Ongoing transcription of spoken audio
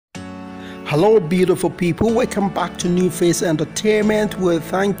Hello beautiful people, welcome back to New Face Entertainment. We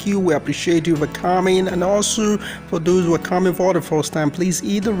thank you, we appreciate you for coming, and also for those who are coming for the first time, please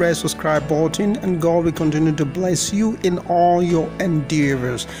hit the red subscribe button and God will continue to bless you in all your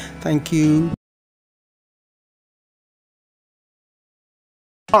endeavors. Thank you.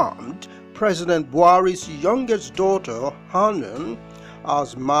 President Buhari's youngest daughter, Hanan,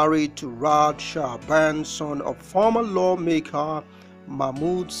 is married to Turad Shaaban, son of former lawmaker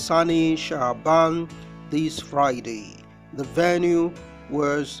Mahmoud Sani Shaaban, this Friday. The venue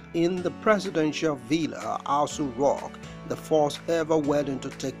was in the presidential villa, Asu Rock, the first ever wedding to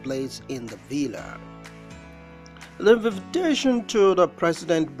take place in the villa. The invitation to the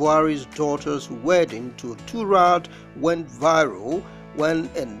President Buhari's daughter's wedding to Turad went viral when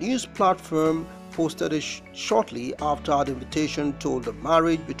a news platform posted it shortly after the invitation to the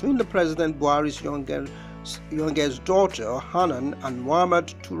marriage between the President Buhari's youngest daughter Hanan and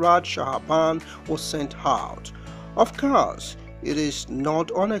Muhammad Turad Shaaban was sent out. Of course, it is not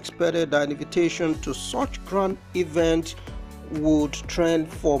unexpected that an invitation to such grand event would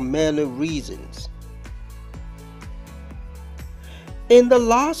trend for many reasons. In the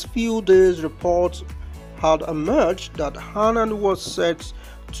last few days, reports had emerged that Hanan was set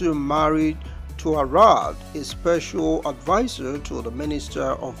to marry Turad, a special advisor to the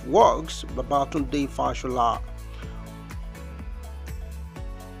Minister of Works, Babatunde Fashola.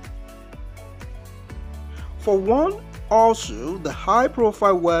 For one, also, the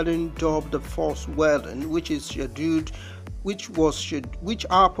high-profile wedding dubbed the first wedding, which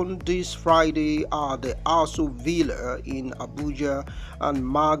happened this Friday at the Asu Villa in Abuja and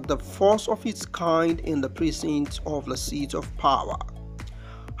marked the first of its kind in the precinct of the seat of power.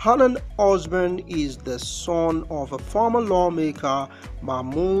 Hanan's husband is the son of a former lawmaker,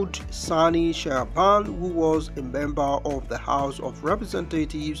 Mahmoud Sani Shaaban, who was a member of the House of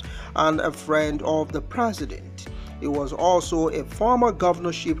Representatives and a friend of the president. He was also a former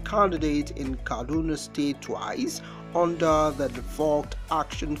governorship candidate in Kaduna State twice under the Devolved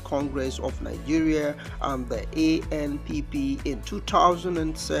Action Congress of Nigeria and the ANPP in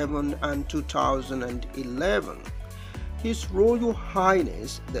 2007 and 2011. His Royal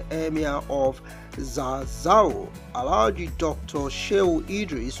Highness the Emir of Zazzau, Alhaji Dr. Shehu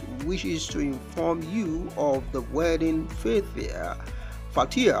Idris, wishes to inform you of the wedding fatia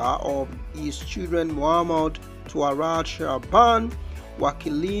of his children Muhammad Turad Shaaban,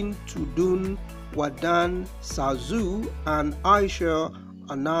 Wakilin Tudun Wadan Sazu, and Aisha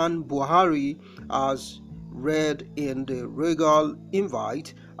Hanan Buhari, as read in the regal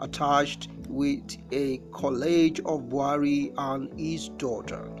invite attached with a collage of Buhari and his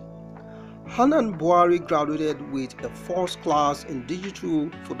daughter. Hanan Buhari graduated with a first class in digital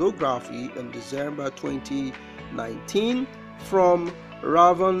photography in December 2019 from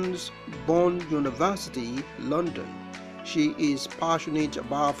Ravensbourne University, London. She is passionate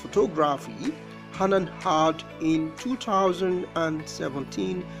about photography. Hanan had in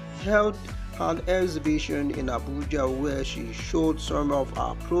 2017 held an exhibition in Abuja where she showed some of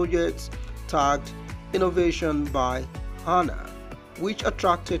her projects tagged Innovation by Hannah, which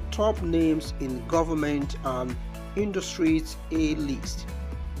attracted top names in government and industry's A-list.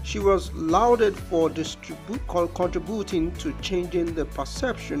 She was lauded for contributing to changing the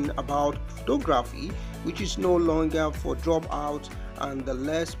perception about photography, which is no longer for dropouts and the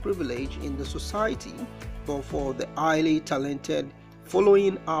less privileged in the society, but for the highly talented.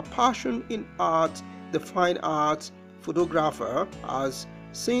 Following her passion in art, the fine arts photographer has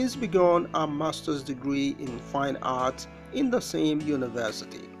since begun a master's degree in fine arts in the same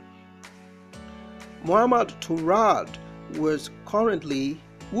university. Muhammad Turad, who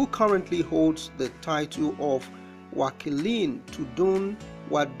currently holds the title of Wakilin Tudun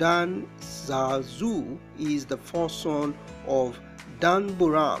Wadan Zazu, is the first son of Dan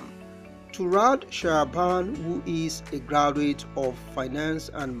Buram. Turad Shaaban, who is a graduate of finance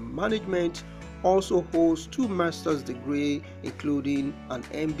and management, also holds 2 master's degrees including an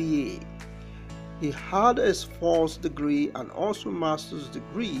MBA. He had his first degree and also master's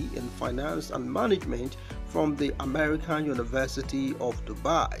degree in finance and management from the American University of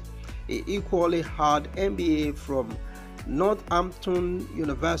Dubai. He equally had MBA from Northampton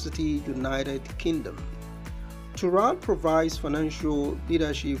University, United Kingdom. Turad provides financial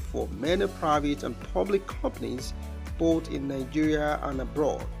leadership for many private and public companies both in Nigeria and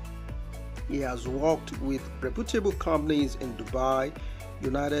abroad. He has worked with reputable companies in Dubai,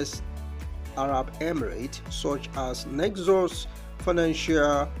 United Arab Emirates, such as Nexus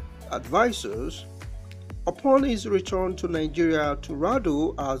Financial Advisors. Upon his return to Nigeria,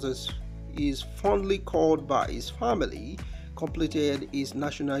 Turado, as is fondly called by his family, completed his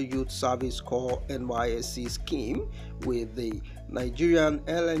National Youth Service Corps NYSC scheme with the Nigerian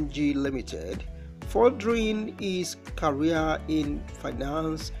LNG Limited. Furthering his career in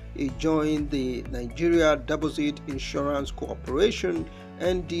finance, he joined the Nigeria Deposit Insurance Corporation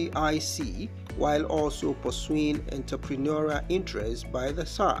 (NDIC) while also pursuing entrepreneurial interests by the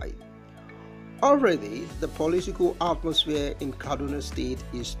side. Already, the political atmosphere in Kaduna State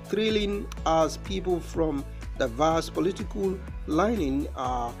is thrilling as people from diverse political lineage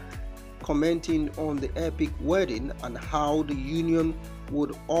are commenting on the epic wedding and how the union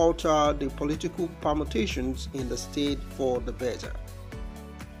would alter the political permutations in the state for the better.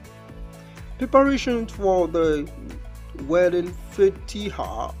 Preparations for the wedding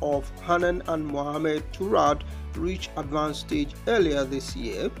Fetiha of Hanan and Mohammed Turad reached advanced stage earlier this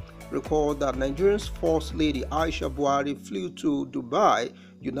year. Recall that Nigeria's First Lady Aisha Buhari flew to Dubai,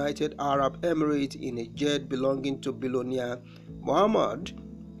 United Arab Emirates in a jet belonging to billionaire Mohammed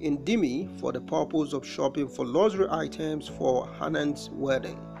Indimi for the purpose of shopping for luxury items for Hanan's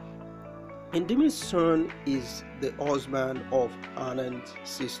wedding. Indimi's son is the husband of Hanan's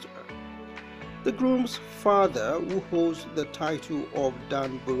sister. The groom's father, who holds the title of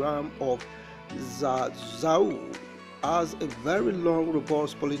Dan Buram of Zazau, has a very long,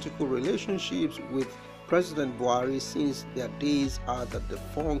 robust political relationships with President Buhari since their days at the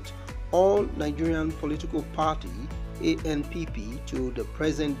defunct All Nigerian Political Party (ANPP) to the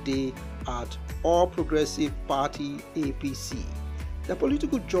present day at All Progressive Party (APC). The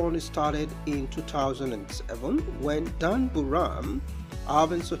political journey started in 2007 when Dan Buram,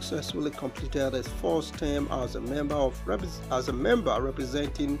 having successfully completed his first term as a member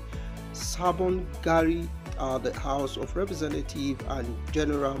representing Sabon Gari the House of Representatives, and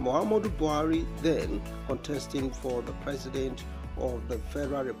General Muhammadu Buhari, then contesting for the President of the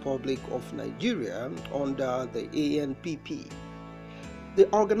Federal Republic of Nigeria under the ANPP. The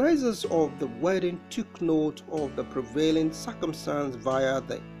organizers of the wedding took note of the prevailing circumstance via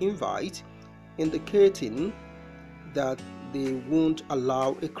the invite, indicating that they won't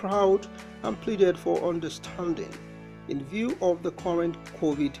allow a crowd and pleaded for understanding. In view of the current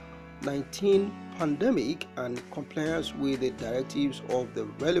COVID-19 pandemic and compliance with the directives of the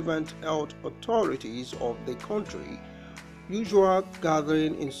relevant health authorities of the country, usual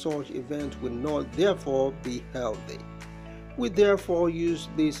gathering in such events will not therefore be held there. We therefore use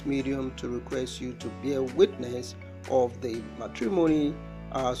this medium to request you to bear witness of the matrimony,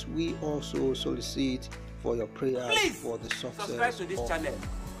 as we also solicit for your prayers for the success. Subscribe to this channel.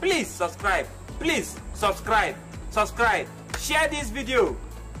 Please subscribe. Please subscribe. Subscribe. Share this video.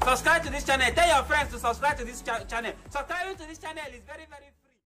 Subscribe to this channel. Tell your friends to subscribe to this channel. Subscribing to this channel is very, very